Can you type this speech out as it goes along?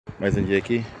Mais um dia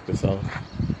aqui, pessoal,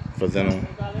 fazendo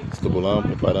esse tubulão,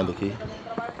 preparando aqui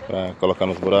para colocar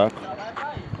nos buracos.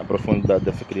 A profundidade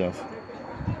dessa criança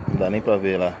não dá nem para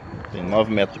ver lá, tem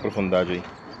 9 metros de profundidade aí.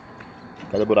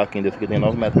 Cada buraquinho desse aqui tem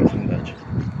 9 metros de profundidade.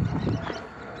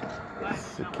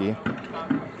 Esse aqui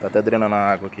tá até drenando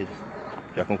a água aqui,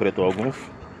 já concretou alguns,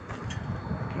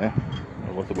 né?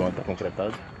 Alguns tubulões tá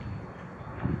concretado.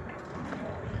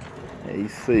 É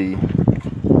isso aí.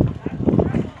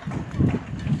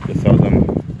 O pessoal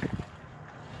dando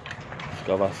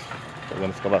escavação,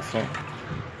 fazendo escavação.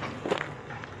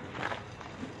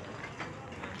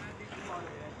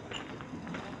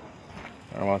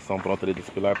 A armação pronta ali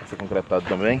desse pilar para ser concretado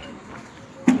também.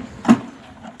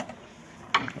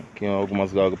 Aqui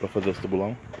algumas galgas para fazer esse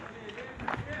tubulão.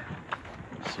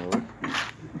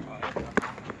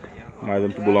 Mais um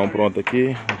tubulão pronto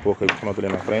aqui, um pouco aí pronto ali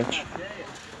na frente.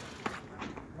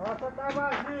 Nossa, tá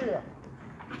vazia.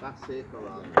 Tá seca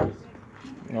lá.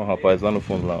 Não, rapaz, lá no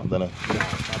fundo, lá, dando no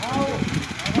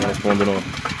fundo,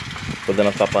 fazendo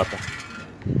a sapata.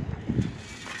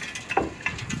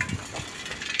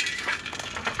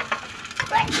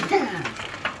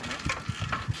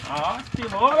 Ah, que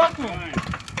louco!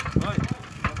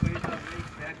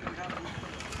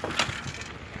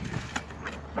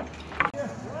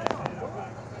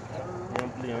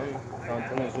 Ampliando, tá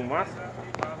um zoom massa?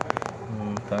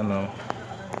 Não tá não.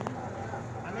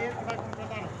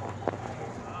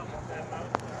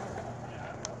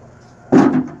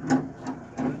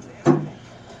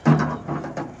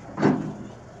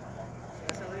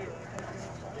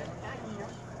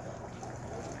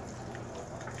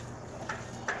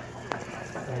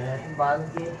 É, base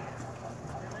de...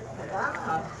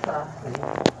 Nossa.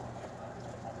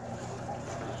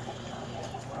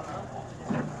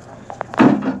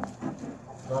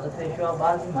 Agora fechou a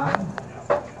base mais.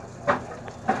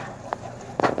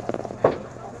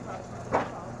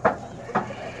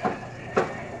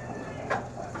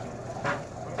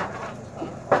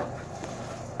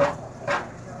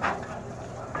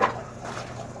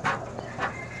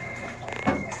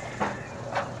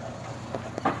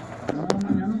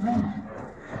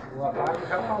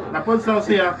 Na posição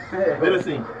assim, ó. Vira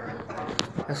assim.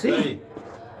 Assim? Aí.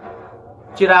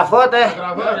 Tirar a foto, é? Tá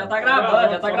gravando? Já tá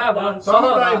gravando, já tá gravando. Só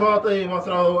rodar em volta aí,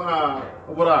 mostrar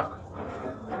o buraco.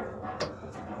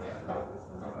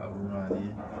 Ave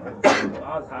Maria.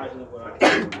 Olha as rajas do buraco.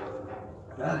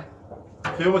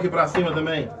 Filma aqui pra cima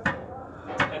também.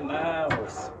 É não,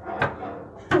 moço.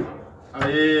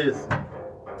 Aí, isso.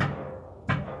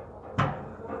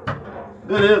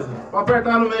 Beleza, pode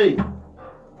apertar no meio.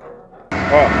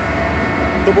 Ó,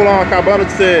 tubulão acabando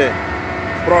de ser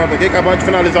pronto aqui, acabando de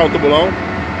finalizar o tubulão,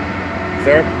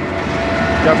 certo?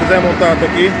 Já fizemos um tanto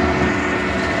aqui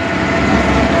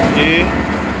e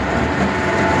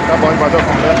tá bom de fazer o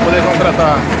concreto, poder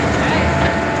concretar.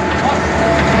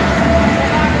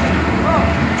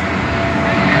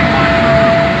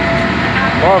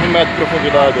 Nove metros de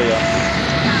profundidade aí, ó.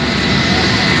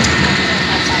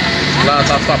 Lá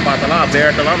tá a sapata lá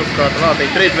aberta, lá nos cantos, lá tem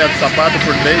 3 metros de sapata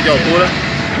por 3 de altura.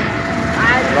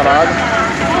 Lá na água.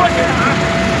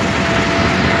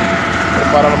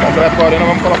 Preparando o concreto, agora nós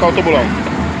vamos colocar o tubulão.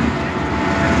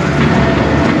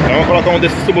 Então vamos colocar um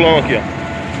desses tubulão aqui, ó.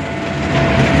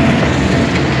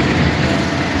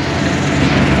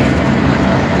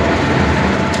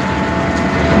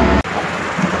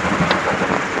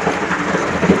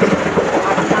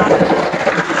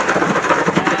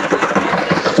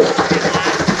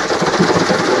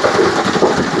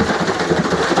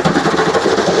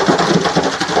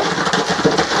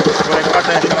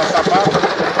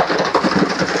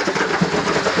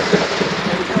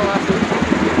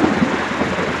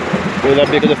 Fez a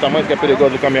bica desse tamanho, que é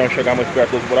perigoso o caminhão chegar muito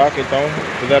perto dos buracos, então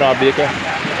fizeram a bica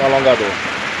com alongador.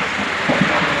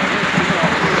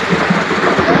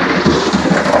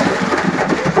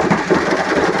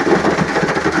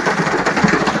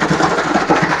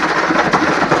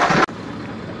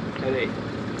 Peraí.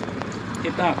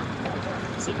 Aqui tá.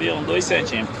 Subiu uns 2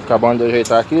 centímetros. Acabando de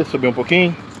ajeitar aqui, subir um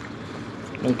pouquinho.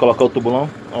 Vamos colocar o tubulão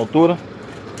à altura.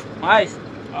 Mais?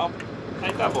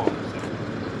 Aí tá bom.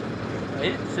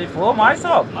 Aí, se for mais,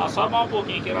 só. Não, só mais um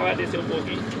pouquinho, que ela vai descer um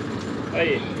pouquinho.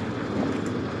 Aí.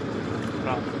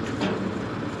 Pronto.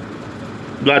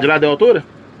 Do lado de lá deu altura?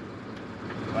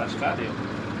 Acho que já deu.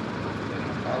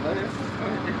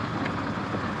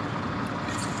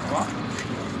 Ó.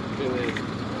 Beleza.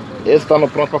 Esse tá no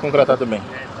pronto para concretar também.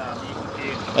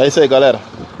 É isso aí, galera.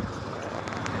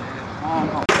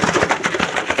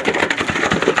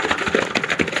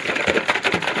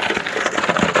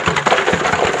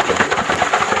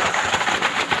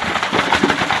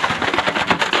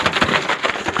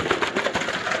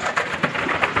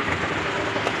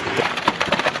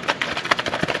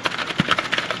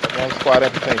 Uns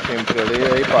 40 centímetros ali,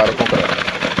 aí para o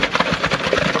concreto.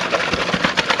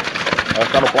 Vai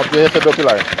ficar no ponto de receber o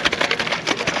pilar.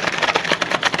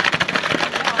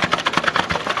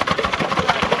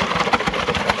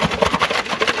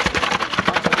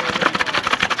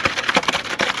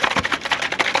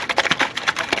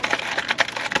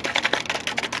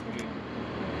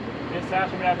 Você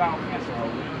acha legal essa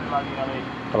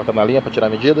Coloca na linha para tirar a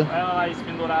medida. ela lá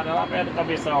pendurada lá perto do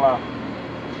cabeção lá.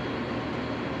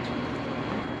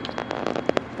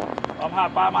 Vamos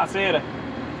rapar a maceira.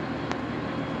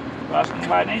 Eu acho que não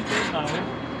vai nem tudo não, viu?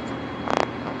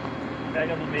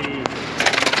 Pega no meio.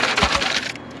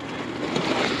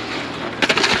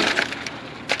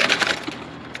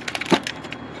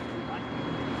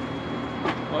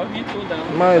 Pode vir tudo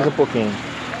não. Mais um pouquinho.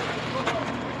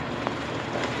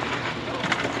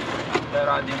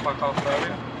 Liberadinho pra calçar,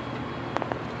 viu?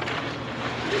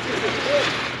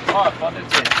 Ó, pode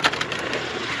descer.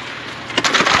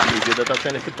 A medida tá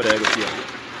sendo esse prego aqui,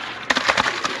 ó.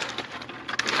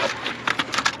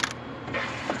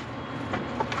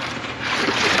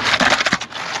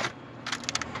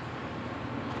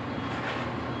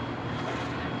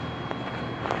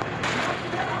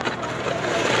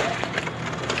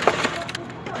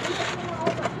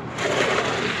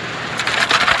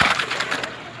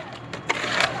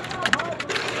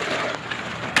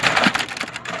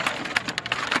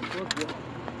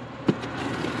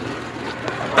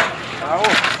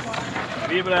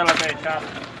 Vibra ela bem chata.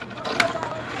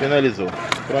 Finalizou.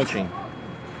 Prontinho.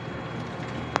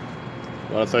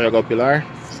 Agora é só jogar o pilar,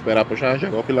 esperar puxar,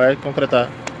 jogar o pilar e concretar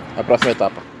a próxima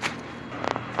etapa.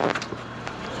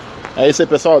 É isso aí,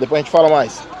 pessoal. Depois a gente fala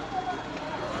mais.